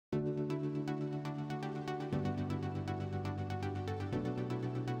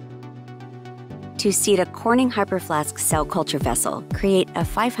To seed a Corning HYPERFlask cell culture vessel, create a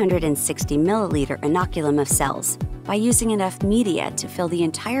 560 milliliter inoculum of cells. By using enough media to fill the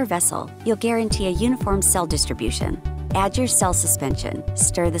entire vessel, you'll guarantee a uniform cell distribution. Add your cell suspension,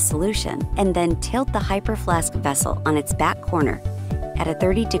 stir the solution, and then tilt the HYPERFlask vessel on its back corner at a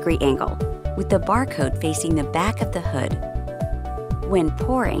 30-degree angle, with the barcode facing the back of the hood. When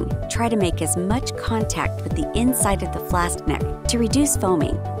pouring, try to make as much contact with the inside of the flask neck to reduce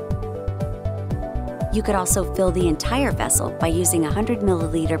foaming. You could also fill the entire vessel by using a 100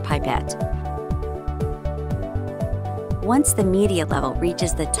 milliliter pipette. Once the media level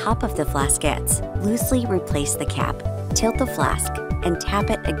reaches the top of the flaskettes, loosely replace the cap, tilt the flask, and tap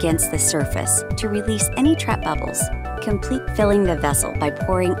it against the surface to release any trapped bubbles. Complete filling the vessel by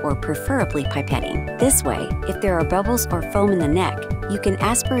pouring or preferably pipetting. This way, if there are bubbles or foam in the neck, you can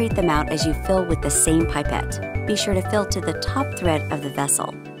aspirate them out as you fill with the same pipette. Be sure to fill to the top thread of the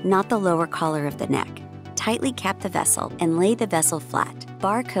vessel, not the lower collar of the neck. Tightly cap the vessel and lay the vessel flat,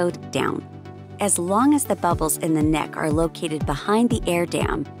 barcode down. As long as the bubbles in the neck are located behind the air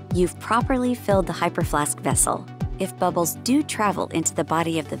dam, you've properly filled the HYPERFlask vessel. If bubbles do travel into the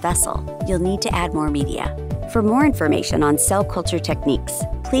body of the vessel, you'll need to add more media. For more information on cell culture techniques,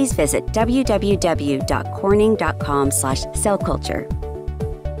 please visit www.corning.com/cellculture.